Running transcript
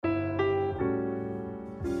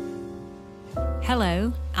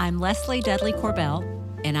Hello, I'm Leslie Dudley Corbell.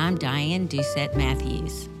 And I'm Diane Doucette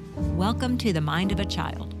Matthews. Welcome to The Mind of a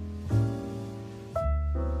Child.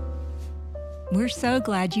 We're so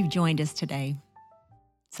glad you've joined us today.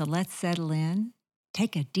 So let's settle in,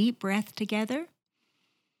 take a deep breath together,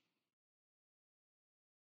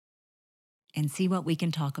 and see what we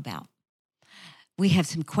can talk about. We have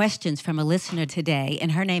some questions from a listener today,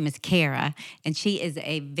 and her name is Kara, and she is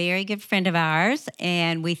a very good friend of ours,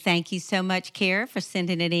 and we thank you so much, Kara, for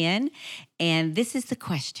sending it in. And this is the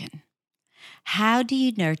question. How do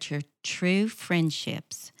you nurture true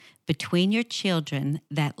friendships between your children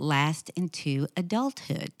that last into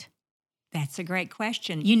adulthood? That's a great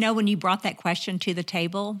question. You know, when you brought that question to the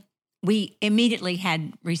table, we immediately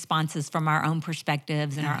had responses from our own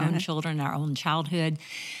perspectives and our own children, our own childhood.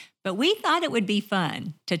 But we thought it would be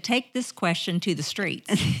fun to take this question to the streets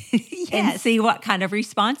and see what kind of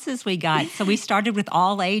responses we got. So we started with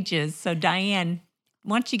all ages. So Diane,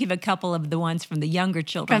 why don't you give a couple of the ones from the younger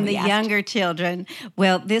children? From the younger children.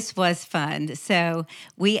 Well, this was fun. So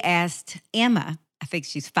we asked Emma, I think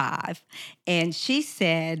she's 5, and she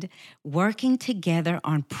said, working together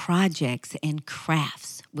on projects and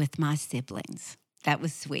crafts with my siblings. That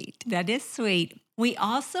was sweet. That is sweet. We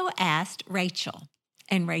also asked Rachel.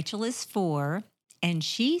 And Rachel is 4, and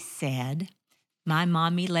she said, my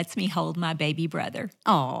mommy lets me hold my baby brother.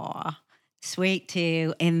 Aw, sweet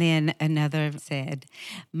too. And then another said,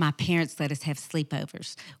 my parents let us have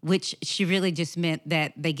sleepovers, which she really just meant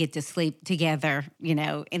that they get to sleep together, you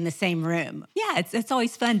know, in the same room. Yeah, it's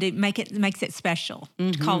always fun to makes it special,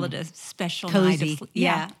 to call it a special Cozy. night.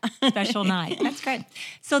 Yeah, special night. That's great.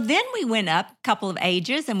 So then we went up a couple of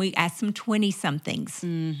ages and we asked some 20-somethings.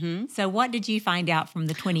 Mm-hmm. So what did you find out from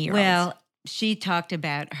the 20-year-olds? Well, she talked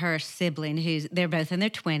about her sibling they're both in their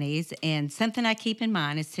 20s, and something I keep in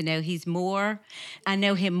mind is to know I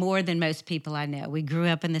know him more than most people I know. We grew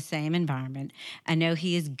up in the same environment. I know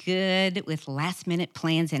he is good with last-minute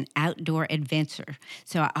plans and outdoor adventure,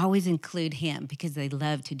 so I always include him because they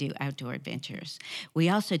love to do outdoor adventures. We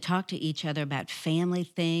also talk to each other about family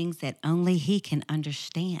things that only he can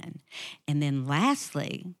understand. And then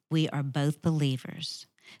lastly, we are both believers.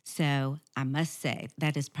 So I must say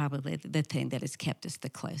that is probably the thing that has kept us the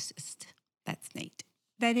closest. That's neat.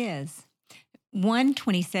 That is. One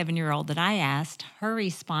 27-year-old that I asked, her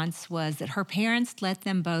response was that her parents let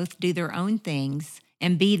them both do their own things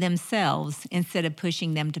and be themselves instead of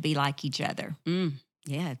pushing them to be like each other.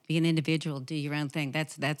 Yeah, be an individual, do your own thing.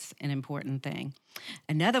 That's an important thing.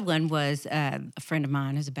 Another one was a friend of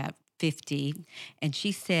mine who's about 50, and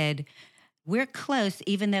she said, we're close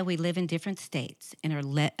even though we live in different states and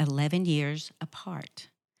are 11 years apart.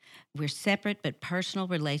 We're separate, but personal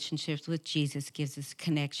relationships with Jesus gives us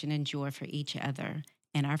connection and joy for each other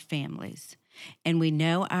and our families. And we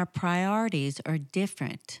know our priorities are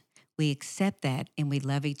different. We accept that and we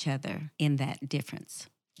love each other in that difference.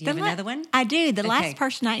 Do you have another one? I do. The last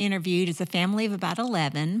person I interviewed is a family of about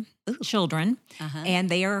 11 children, and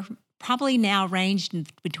they are probably now ranged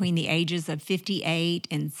between the ages of 58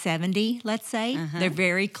 and 70, let's say. They're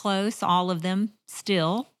very close, all of them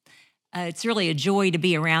still. It's really a joy to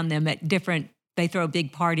be around them they throw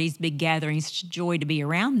big parties, big gatherings. It's a joy to be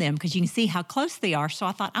around them because you can see how close they are. So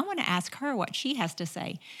I thought, I want to ask her what she has to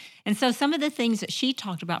say. And so some of the things that she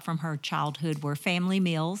talked about from her childhood were family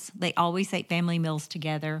meals. They always ate family meals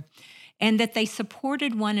together. And that they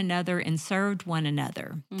supported one another and served one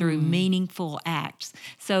another through meaningful acts.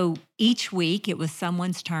 So each week it was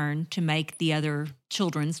someone's turn to make the other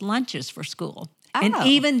children's lunches for school. And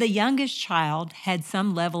even the youngest child had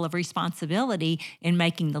some level of responsibility in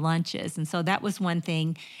making the lunches. And so that was one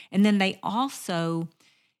thing. And then they also,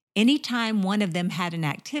 anytime one of them had an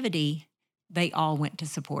activity, they all went to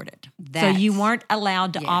support it. So you weren't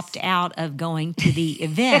allowed to opt out of going to the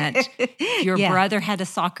event. Your brother had a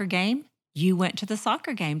soccer game. You went to the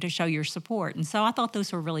soccer game to show your support. And so I thought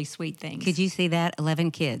those were really sweet things. Could you see that?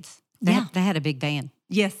 11 kids. They had a big band.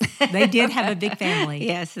 Yes, they did have a big family.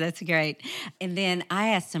 Yes, that's great. And then I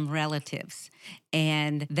asked some relatives,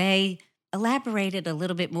 and they elaborated a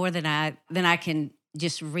little bit more than I can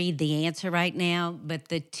just read the answer right now. But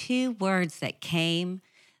the 2 words that came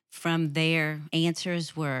from their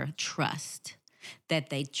answers were trust, that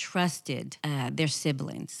they trusted their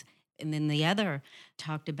siblings. And then the other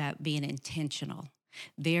talked about being intentional,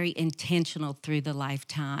 very intentional through the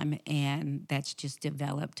lifetime, and that's just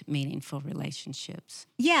developed meaningful relationships.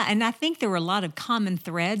 Yeah, and I think there were a lot of common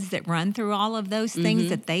threads that run through all of those things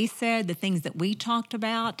that they said, the things that we talked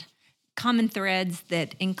about, common threads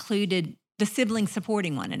that included the siblings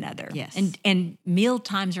supporting one another. Yes. And meal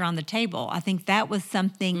times around the table. I think that was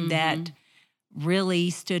something that really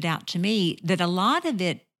stood out to me, that a lot of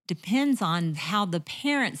it depends on how the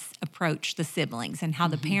parents approach the siblings and how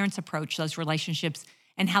the parents approach those relationships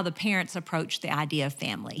and how the parents approach the idea of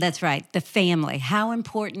family. That's right. The family. How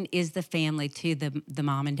important is the family to the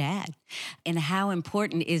mom and dad? And how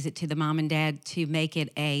important is it to the mom and dad to make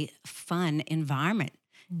it a fun environment,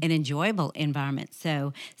 an enjoyable environment?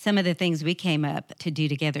 So some of the things we came up to do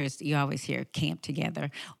together is, you always hear camp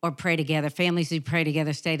together or pray together. Families who pray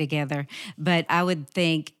together stay together. But I would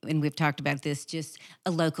think, and we've talked about this, just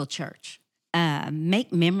a local church.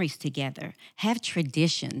 Make memories together, have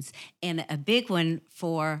traditions. And a big one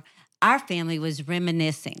for our family was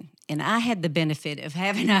reminiscing. And I had the benefit of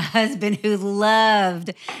having a husband who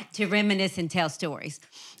loved to reminisce and tell stories.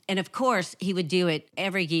 And of course, he would do it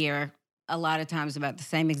every year, a lot of times about the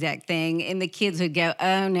same exact thing. And the kids would go,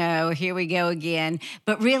 oh no, here we go again.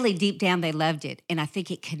 But really deep down, they loved it. And I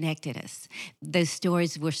think it connected us. Those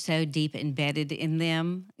stories were so deep embedded in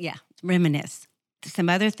them. Yeah, reminisce. Some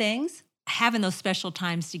other things? Having those special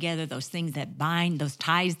times together, those things that bind, those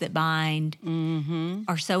ties that bind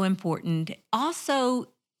are so important. Also,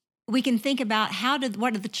 we can think about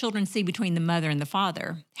what do the children see between the mother and the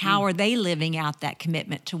father? How are they living out that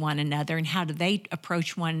commitment to one another, and how do they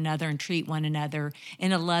approach one another and treat one another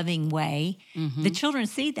in a loving way? The children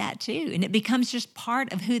see that too, and it becomes just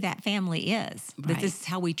part of who that family is, that this is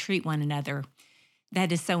how we treat one another.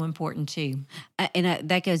 That is so important too. And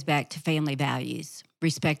that goes back to family values,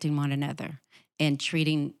 respecting one another and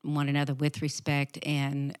treating one another with respect,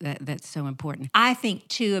 and that's so important. I think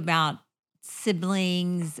too about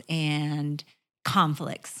siblings and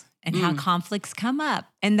conflicts and how conflicts come up.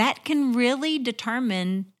 And that can really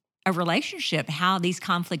determine a relationship, how these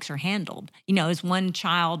conflicts are handled. You know, is one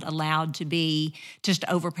child allowed to be just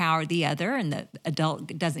overpower the other and the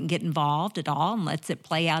adult doesn't get involved at all and lets it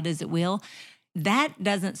play out as it will? That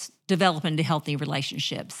doesn't develop into healthy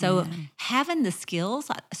relationships. So having the skills,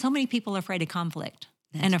 so many people are afraid of conflict.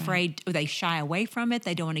 That's afraid, or they shy away from it.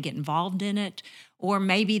 They don't want to get involved in it. Or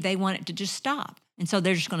maybe they want it to just stop. And so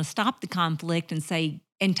they're just going to stop the conflict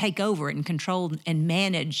and take over it and control and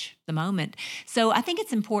manage the moment. So I think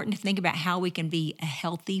it's important to think about how we can be a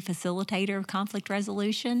healthy facilitator of conflict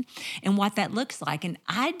resolution and what that looks like. And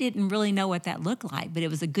I didn't really know what that looked like, but it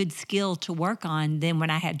was a good skill to work on then when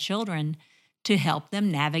I had children, to help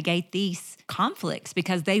them navigate these conflicts,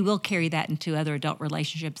 because they will carry that into other adult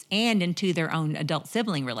relationships and into their own adult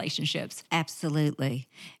sibling relationships. Absolutely.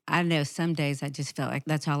 I know some days I just felt like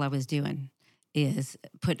that's all I was doing, is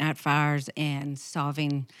putting out fires and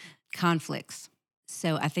solving conflicts.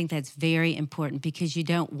 So I think that's very important, because you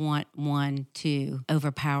don't want one to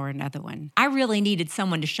overpower another one. I really needed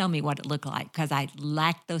someone to show me what it looked like, because I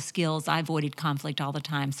lacked those skills. I avoided conflict all the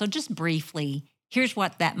time. So just briefly, here's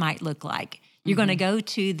what that might look like. You're going to go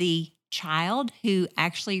to the child who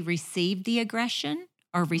actually received the aggression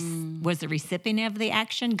or was the recipient of the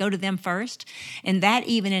action. Go to them first. And that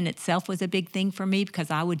even in itself was a big thing for me,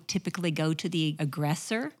 because I would typically go to the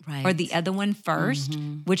aggressor or the other one first,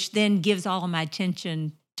 which then gives all of my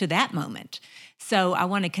attention to that moment. So I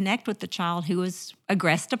want to connect with the child who was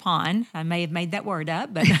aggressed upon. I may have made that word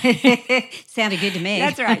up, but sounded good to me.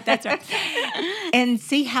 That's right. That's right. And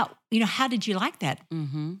see how did you like that?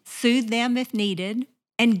 Soothe them if needed,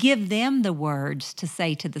 and give them the words to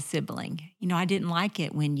say to the sibling. I didn't like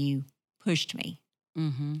it when you pushed me.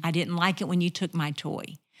 I didn't like it when you took my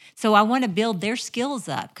toy. So I want to build their skills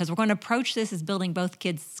up, because we're going to approach this as building both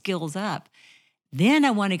kids' skills up. Then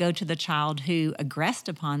I want to go to the child who aggressed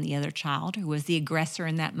upon the other child, who was the aggressor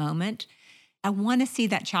in that moment. I want to see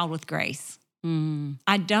that child with grace.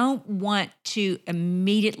 I don't want to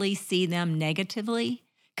immediately see them negatively,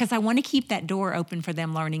 because I want to keep that door open for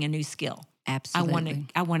them learning a new skill. Absolutely.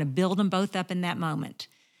 I want to build them both up in that moment.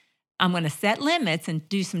 I'm going to set limits and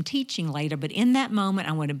do some teaching later, but in that moment,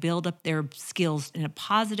 I want to build up their skills in a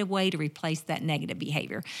positive way to replace that negative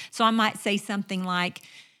behavior. So I might say something like,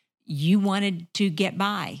 you wanted to get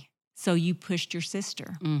by, so you pushed your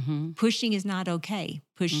sister. Pushing is not okay.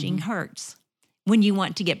 Pushing hurts. When you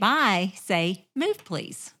want to get by, say, move,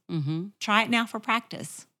 please. Try it now for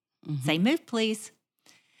practice. Say, move, please.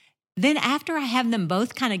 Then after I have them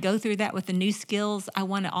both kind of go through that with the new skills, I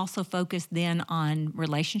want to also focus then on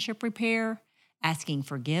relationship repair, asking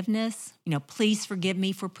forgiveness. Please forgive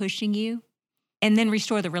me for pushing you. And then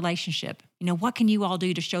restore the relationship. What can you all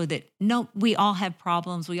do to show that, no, we all have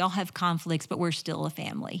problems, we all have conflicts, but we're still a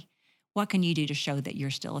family? What can you do to show that you're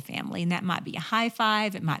still a family? And that might be a high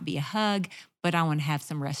five, it might be a hug, but I want to have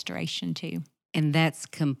some restoration too. And that's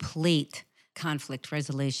complete conflict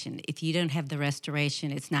resolution. If you don't have the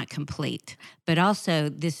restoration, it's not complete. But also,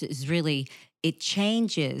 this is really, it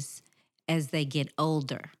changes as they get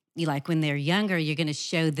older. Like when they're younger, you're going to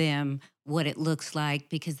show them what it looks like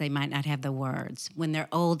because they might not have the words. When they're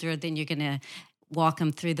older, then you're going to walk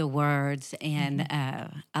them through the words. And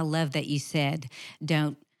I love that you said,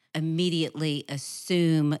 don't immediately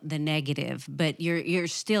assume the negative, but you're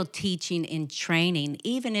still teaching and training,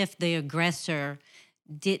 even if the aggressor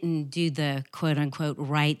didn't do the quote unquote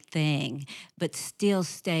right thing, but still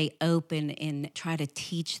stay open and try to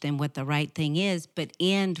teach them what the right thing is, but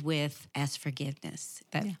end with ask forgiveness.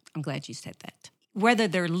 I'm glad you said that. Whether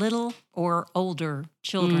they're little or older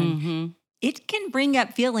children, it can bring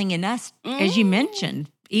up feeling in us, as you mentioned,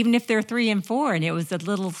 even if they're 3 and 4 and it was a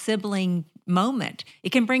little sibling moment,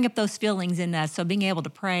 it can bring up those feelings in us. So being able to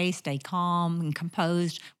pray, stay calm and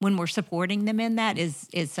composed when we're supporting them in that is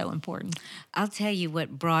so important. I'll tell you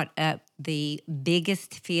what brought up the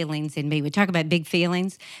biggest feelings in me. We talk about big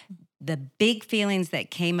feelings. The big feelings that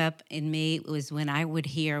came up in me was when I would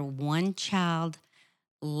hear one child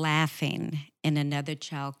laughing and another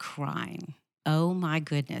child crying. Oh my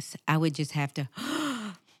goodness. I would just have to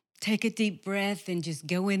take a deep breath and just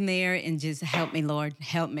go in there and just help me, Lord,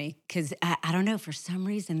 help me. Because I don't know, for some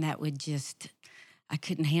reason that would just, I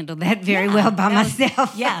couldn't handle that very well by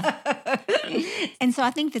myself. And so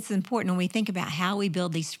I think that's important when we think about how we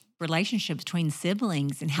build these relationships between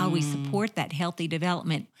siblings and how we support that healthy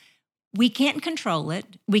development. We can't control it.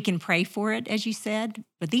 We can pray for it, as you said,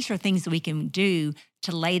 but these are things that we can do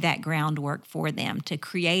to lay that groundwork for them, to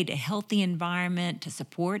create a healthy environment, to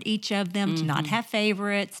support each of them, to not have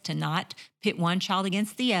favorites, to not pit one child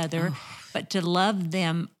against the other, but to love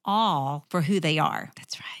them all for who they are.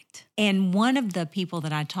 That's right. And one of the people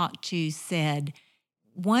that I talked to said,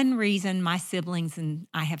 one reason my siblings and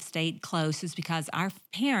I have stayed close is because our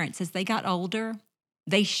parents, as they got older,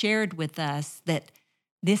 they shared with us that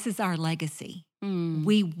this is our legacy.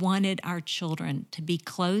 We wanted our children to be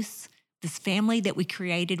close. This family that we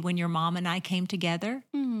created when your mom and I came together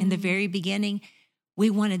in the very beginning,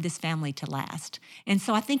 we wanted this family to last. And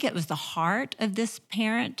so I think it was the heart of this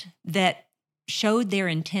parent that showed their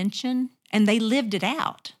intention and they lived it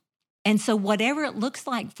out. And so whatever it looks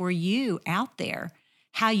like for you out there,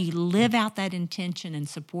 how you live out that intention and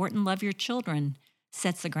support and love your children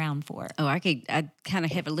sets the ground for it. Oh, I kind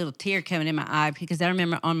of have a little tear coming in my eye because I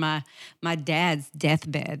remember on my dad's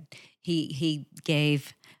deathbed, he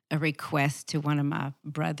gave a request to one of my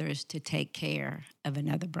brothers to take care of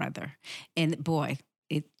another brother. And boy,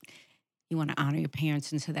 you want to honor your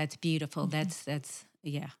parents, and so that's beautiful. That's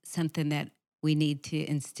something that we need to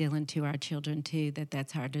instill into our children too,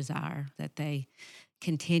 that's our desire, that they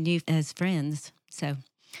continue as friends. So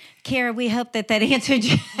Kara, we hope that answered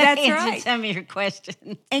some of your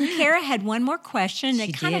questions. And Kara had one more question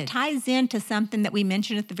that kind of ties into something that we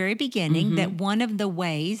mentioned at the very beginning, that one of the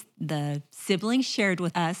ways the siblings shared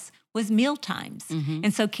with us was meal times.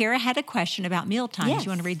 And so Kara had a question about meal times. Yes.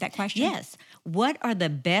 You want to read that question? Yes. What are the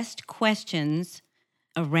best questions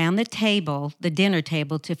around the table, the dinner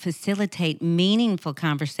table, to facilitate meaningful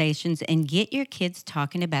conversations and get your kids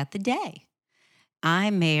talking about the day?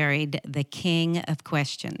 I married the king of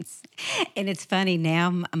questions. And it's funny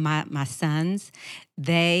now, my sons,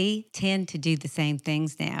 they tend to do the same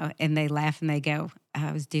things now. And they laugh and they go,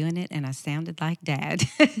 I was doing it and I sounded like Dad.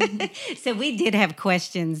 So we did have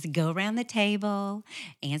questions, go around the table,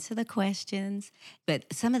 answer the questions. But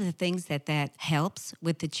some of the things that helps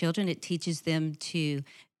with the children, it teaches them to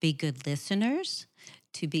be good listeners,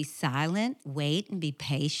 to be silent, wait, and be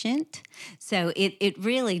patient. So it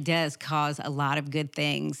really does cause a lot of good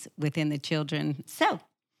things within the children. So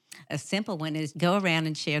a simple one is go around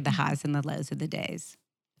and share the highs and the lows of the days.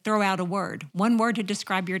 Throw out one word to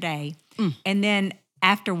describe your day. And then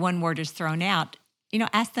after one word is thrown out,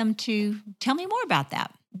 ask them to tell me more about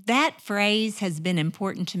that. That phrase has been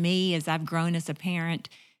important to me as I've grown as a parent,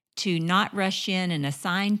 to not rush in and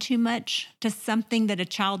assign too much to something that a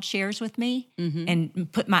child shares with me and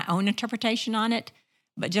put my own interpretation on it,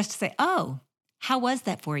 but just to say, oh, how was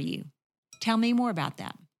that for you? Tell me more about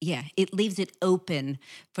that. Yeah, it leaves it open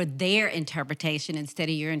for their interpretation instead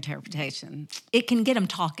of your interpretation. It can get them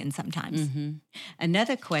talking sometimes.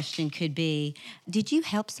 Another question could be, did you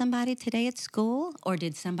help somebody today at school, or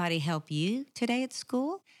did somebody help you today at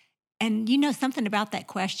school? And something about that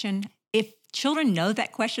question, if children know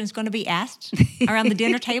that question is going to be asked around the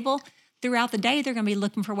dinner table, throughout the day, they're going to be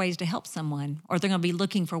looking for ways to help someone, or they're going to be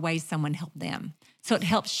looking for ways someone helped them. So it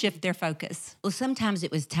helps shift their focus. Well, sometimes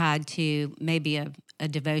it was tied to maybe a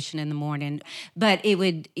devotion in the morning, but it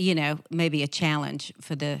would, maybe a challenge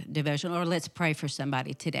for the devotion, or let's pray for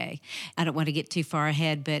somebody today. I don't want to get too far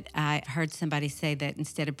ahead, but I heard somebody say that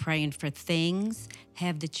instead of praying for things,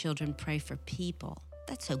 have the children pray for people.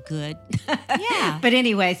 that's so good. Yeah. But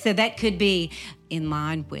anyway, so that could be in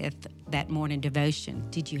line with that morning devotion.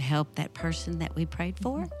 Did you help that person that we prayed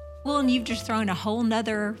for? Well, and you've just thrown a whole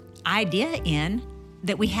nother idea in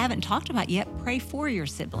that we haven't talked about yet. Pray for your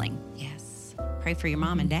sibling. Yes. Pray for your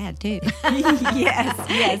mom and dad, too.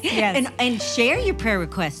 yes. And share your prayer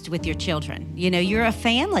requests with your children. You know, you're a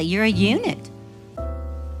family. You're a unit.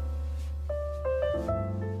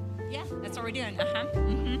 Yeah, that's what we're doing.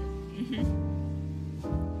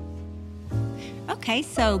 Okay,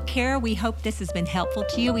 so Kara, we hope this has been helpful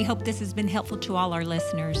to you. We hope this has been helpful to all our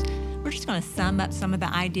listeners. We're just going to sum up some of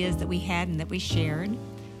the ideas that we had and that we shared.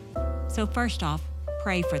 So first off,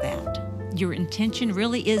 pray for that. Your intention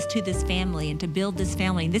really is to this family and to build this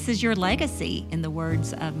family. This is your legacy, in the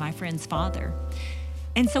words of my friend's father.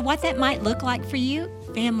 And so what that might look like for you,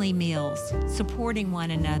 family meals, supporting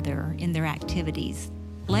one another in their activities,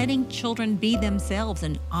 letting children be themselves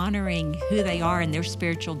and honoring who they are and their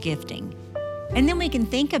spiritual gifting. And then we can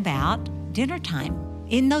think about dinner time.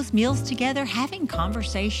 In those meals together, having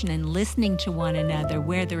conversation and listening to one another,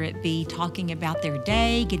 whether it be talking about their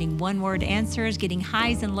day, getting one-word answers, getting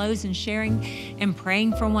highs and lows, and sharing and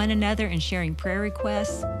praying for one another and sharing prayer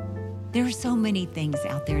requests. There are so many things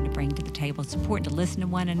out there to bring to the table. It's important to listen to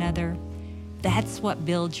one another. That's what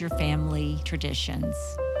builds your family traditions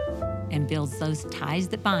and builds those ties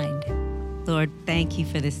that bind. Lord, thank you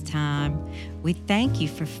for this time. We thank you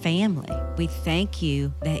for family. We thank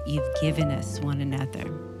you that you've given us one another.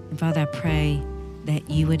 And Father, I pray that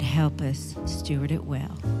you would help us steward it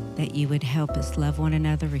well, that you would help us love one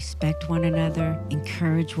another, respect one another,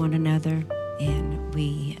 encourage one another. And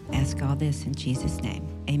we ask all this in Jesus' name.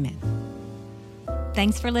 Amen.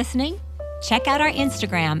 Thanks for listening. Check out our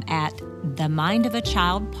Instagram at The Mind of a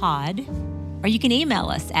Child Pod, or you can email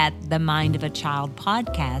us at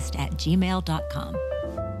themindofachildpodcast@gmail.com.